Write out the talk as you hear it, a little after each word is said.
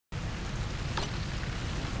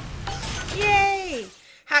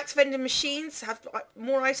Hacked vending machines have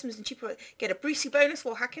more items and cheaper. Get a Brucey bonus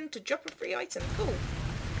while hacking to drop a free item. Cool.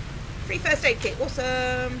 Free first aid kit.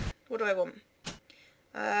 Awesome. What do I want?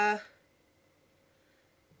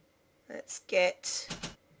 Let's get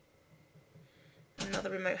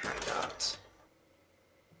another remote hack dart.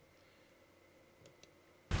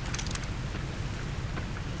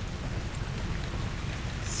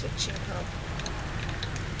 Switching hub.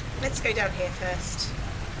 Let's go down here first.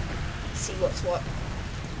 See what's what.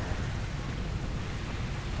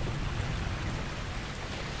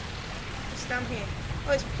 What's down here?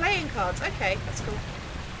 Oh, it's playing cards. Okay, that's cool.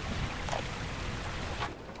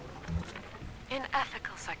 In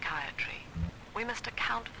ethical psychiatry, we must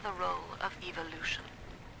account for the role of evolution.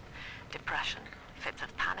 Depression, fits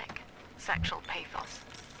of panic, sexual pathos,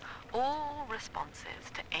 all responses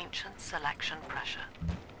to ancient selection pressure.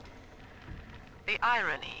 The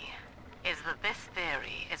irony is that this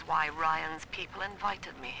theory is why Ryan's people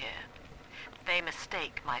invited me here. They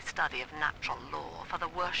mistake my study of natural law for the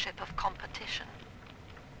worship of competition.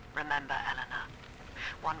 Remember, Eleanor,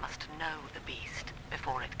 one must know the beast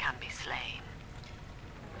before it can be slain.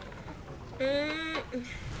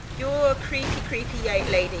 You're a creepy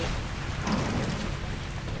lady.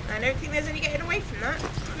 I don't think there's any getting away from that.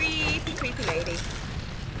 Creepy lady.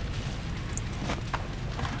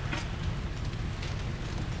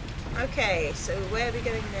 Okay, so where are we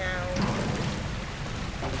going now?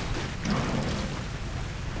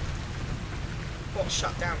 What's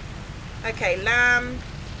shut down? Okay, Lamb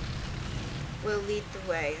will lead the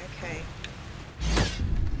way. Okay.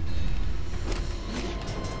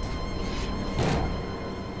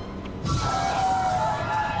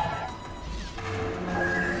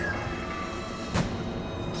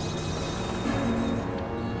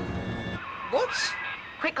 What?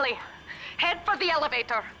 Quickly, head for the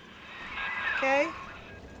elevator. Okay.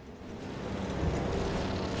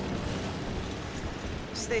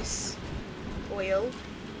 What's this? Oil.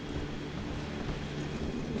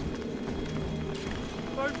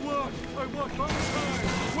 I work on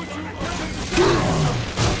time. Would you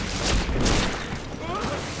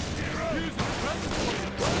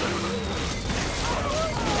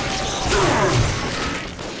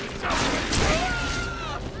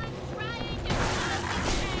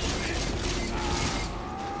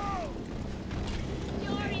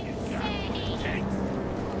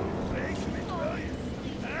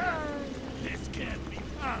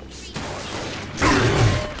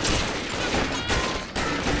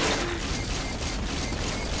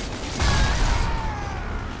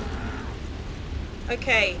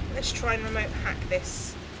Okay, let's try and remote hack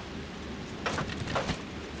this.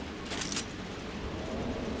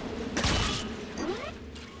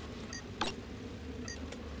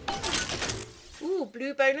 Ooh,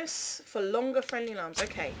 blue bonus for longer friendly alarms.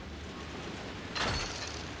 Okay.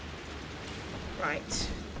 Right,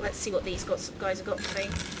 let's see what these guys have got for me.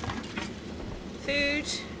 Food,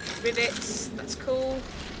 rivets, that's cool.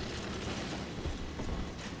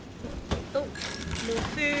 Oh, more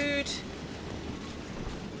food.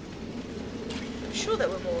 I'm sure there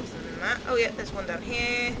were more than that. Oh yeah, there's one down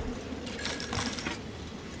here.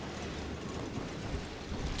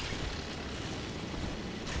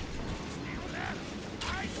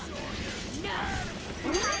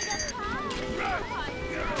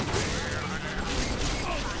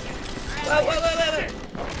 Whoa.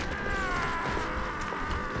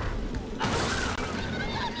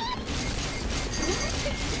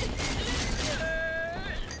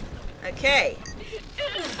 Okay.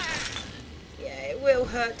 Yeah, it will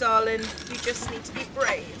hurt, darling. You just need to be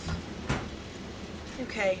brave.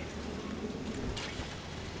 Okay.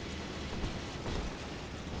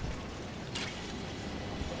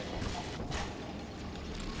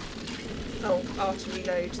 Oh, R to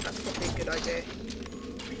reload. That's probably a good idea.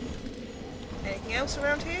 Anything else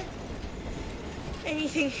around here?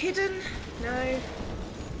 Anything hidden? No.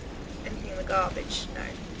 Anything in the garbage? No.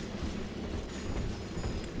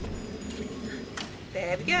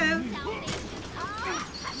 There we go.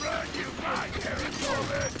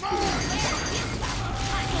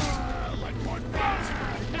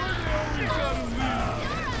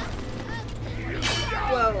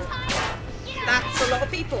 Whoa. That's a lot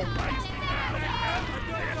of people.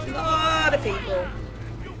 A lot of people.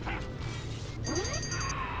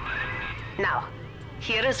 Now,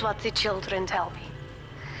 here is what the children tell me.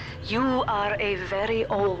 You are a very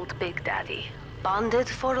old Big Daddy, bonded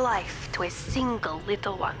for life to a single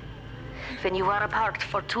little one. When you are apart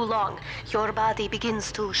for too long, your body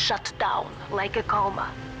begins to shut down like a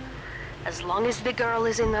coma. As long as the girl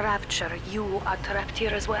is in the rapture, you are trapped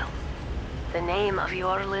here as well. The name of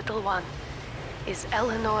your little one is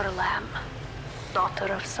Eleanor Lamb.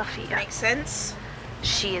 daughter of Sophia. Makes sense.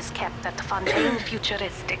 She is kept at Fontaine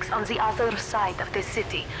Futuristics on the other side of the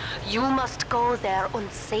city. You must go there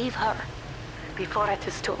and save her before it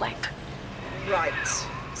is too late. Right.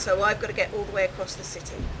 So I've got to get all the way across the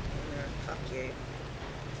city. Fuck you.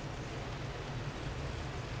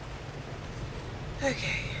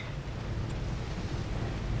 Okay.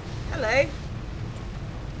 Hello.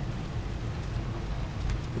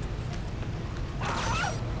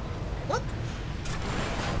 What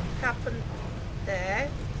happened there?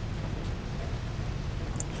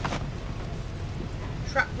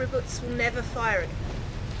 Trap rivets will never fire again.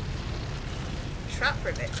 Trap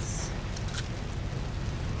rivets.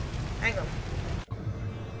 Hang on.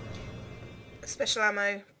 Special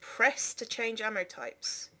ammo. Press to change ammo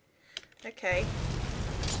types. Okay.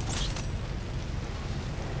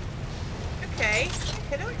 Okay,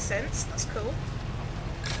 that makes sense. That's cool.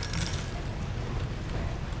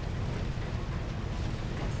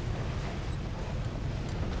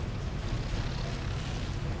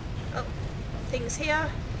 Oh, things here.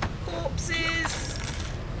 Corpses.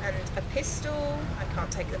 And a pistol. I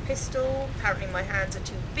can't take the pistol. Apparently my hands are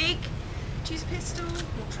too big to use a pistol.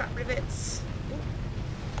 More trap rivets. Ooh.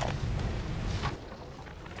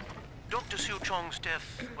 Dr. Su Chong's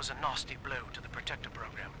death was a nasty blow to the Protector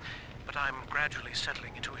program, but I'm gradually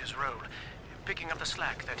settling into his role, picking up the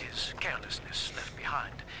slack that his carelessness left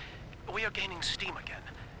behind. We are gaining steam again,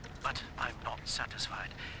 but I'm not satisfied.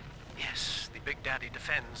 Yes, the Big Daddy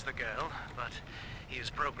defends the girl, but he is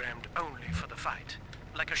programmed only for the fight,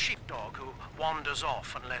 like a sheepdog who wanders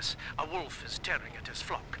off unless a wolf is tearing at his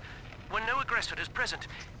flock. When no aggressor is present,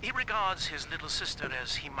 he regards his little sister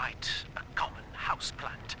as he might a common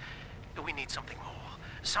houseplant. We need something more,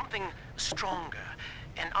 something stronger,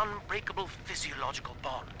 an unbreakable physiological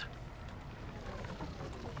bond.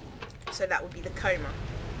 So that would be the coma.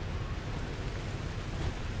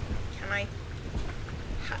 Can I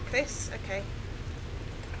hack this? Okay.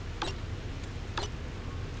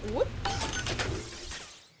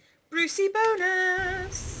 Whoops. Brucey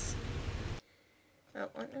bonus! Oh,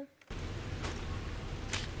 what now?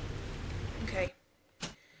 Okay.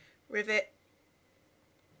 Rivet.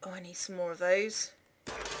 Oh, I need some more of those.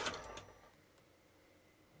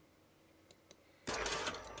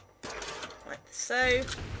 Like so.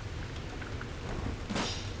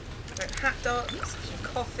 Hat dot, let's have some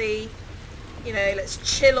coffee. You know, let's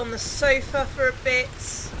chill on the sofa for a bit.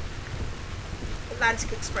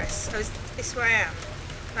 Atlantic Express. Oh, is this where I am?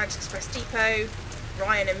 Atlantic Express Depot.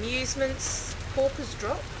 Ryan Amusements. Pauper's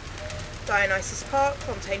Drop. Dionysus Park.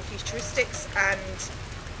 Fontaine Futuristics. And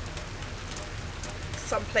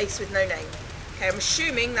some place with no name. Okay, I'm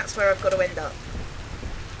assuming that's where I've got to end up.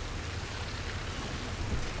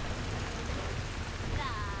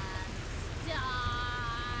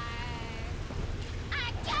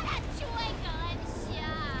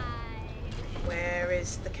 Where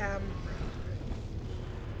is the camera?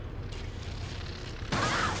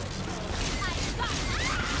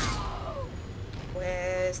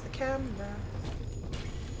 Where's the camera?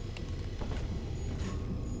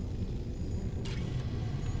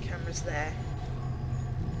 Camera's there.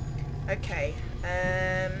 Okay.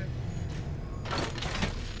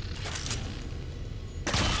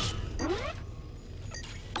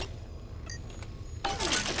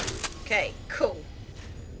 Okay, cool.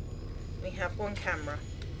 We have one camera.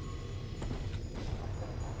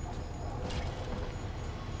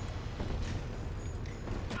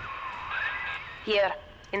 Here,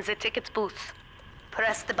 in the ticket booth.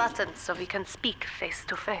 Press the button so we can speak face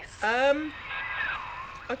to face.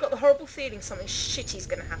 I've got the horrible feeling something shitty's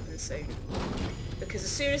going to happen soon. Because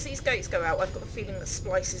as soon as these gates go out, I've got the feeling that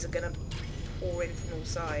splices are going to pour in from all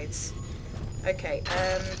sides. Okay,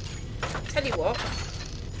 tell you what.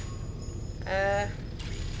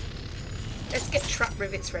 Let's get trap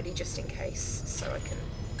rivets ready just in case, so I can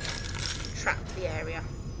trap the area.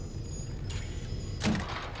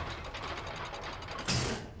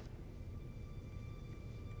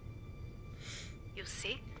 You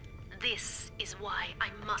see? This is why I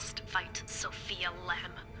must fight Sophia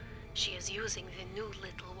Lamb. She is using the new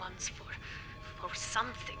little ones for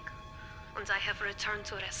something. And I have returned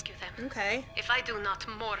to rescue them. Okay. If I do not,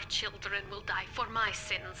 more children will die for my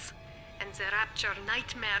sins. And the rapture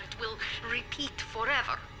nightmare it will repeat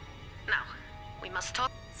forever. Now, we must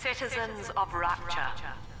talk. Citizens of Rapture,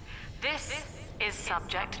 this is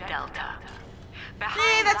Subject Delta. Behind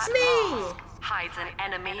Hey, that's that me! mask hides an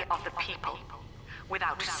enemy of the people,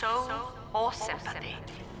 without soul or sympathy.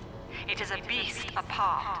 It is a beast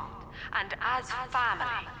apart, and as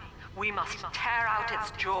family, we must tear out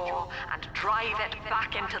its jaw and drive it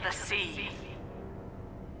back into the sea.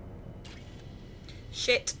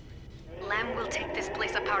 Shit. Lamb will take this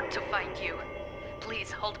place apart to find you.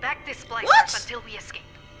 Please hold back this What? splicers until we escape.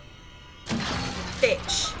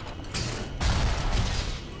 Bitch.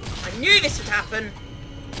 I knew this would happen.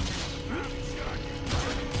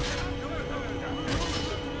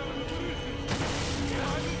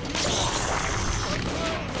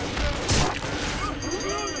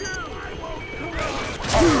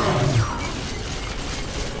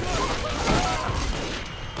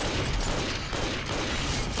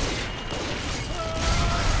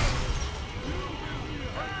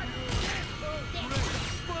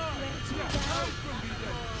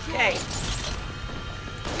 Okay.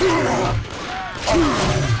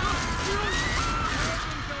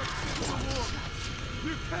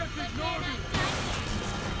 You can't ignore me!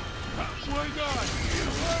 Why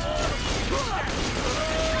not?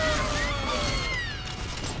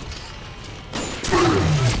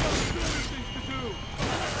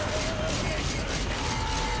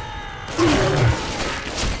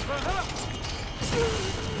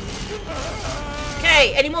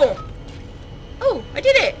 Okay, any more? Oh, I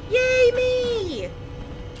did it! Yay me!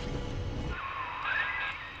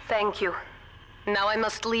 Thank you. Now I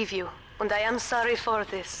must leave you, and I am sorry for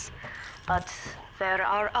this. But there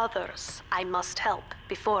are others I must help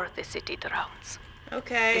before the city drowns.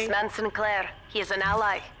 Okay. This man Sinclair, he is an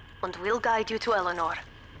ally, and will guide you to Eleanor.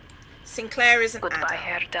 Sinclair is an Goodbye, adder.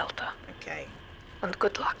 Herr Delta, Okay. and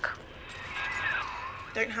good luck.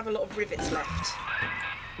 Don't have a lot of rivets left.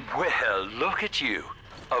 Well, look at you.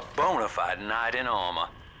 A bona fide knight in armor,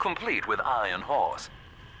 complete with iron horse.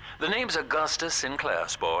 The name's Augustus Sinclair,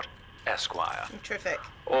 Sport, Esquire. Terrific.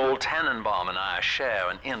 Old Tannenbaum and I share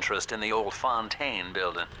an interest in the old Fontaine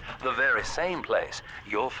building, the very same place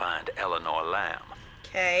you'll find Eleanor Lamb.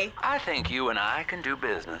 Okay. I think you and I can do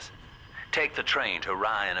business. Take the train to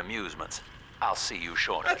Ryan Amusements. I'll see you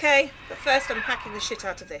shortly. Okay, but first I'm hacking the shit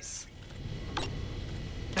out of this.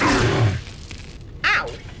 Ow!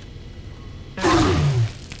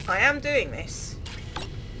 I am doing this.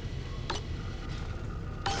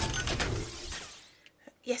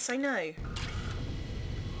 Yes, I know.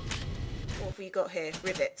 What have we got here?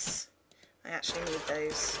 Rivets. I actually need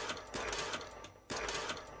those.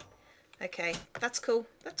 Okay, that's cool.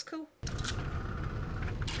 That's cool.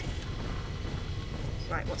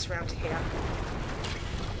 Right, what's around here?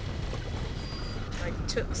 I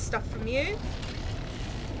took stuff from you.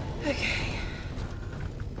 Okay.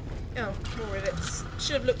 Oh, more rivets.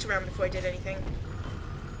 Should have looked around before I did anything.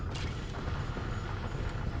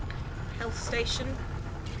 Health station.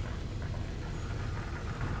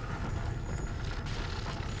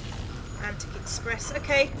 Antique Express.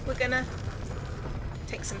 Okay, we're gonna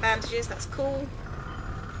take some bandages. That's cool.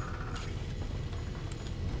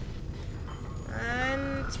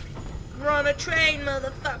 And we're on a train,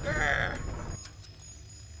 motherfucker.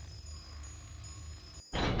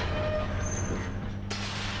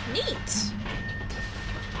 Neat.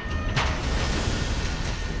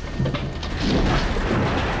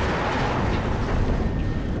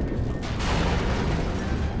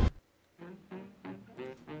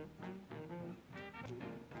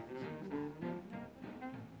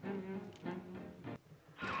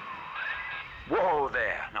 Whoa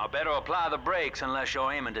there. Now better apply the brakes unless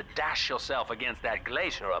you're aiming to dash yourself against that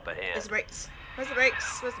glacier up ahead. Where's the brakes? Where's the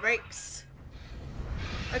brakes? Where's the brakes?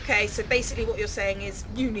 Okay, so basically what you're saying is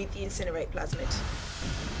you need the incinerate plasmid.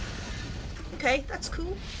 Okay, that's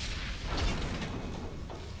cool.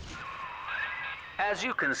 As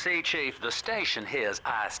you can see, Chief, the station here's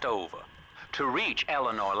iced over. To reach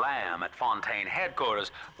Eleanor Lamb at Fontaine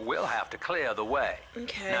headquarters, we'll have to clear the way.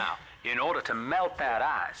 Okay. Now, in order to melt that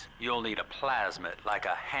ice, you'll need a plasmid, like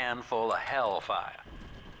a handful of hellfire.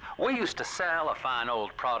 We used to sell a fine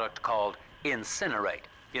old product called Incinerate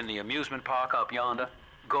in the amusement park up yonder.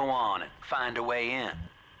 Go on and find a way in.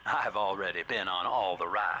 I've already been on all the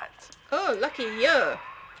rides. Oh, lucky you.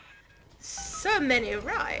 So many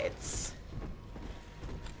rides.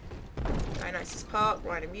 Dionysus Park,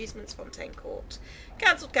 Ryan Amusements, Fontaine Court.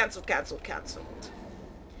 Cancelled, cancelled, cancelled, cancelled.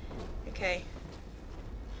 Okay.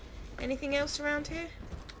 Anything else around here?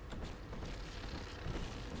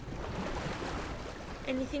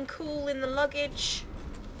 Anything cool in the luggage?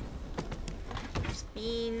 Just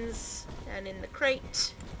beans. And in the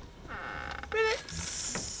crate.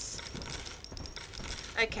 Rivets.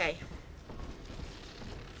 Okay.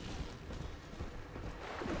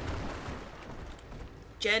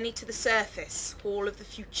 Journey to the surface. Hall of the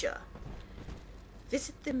future.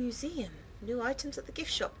 Visit the museum. New items at the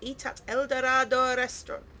gift shop. Eat at El Dorado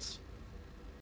restaurant.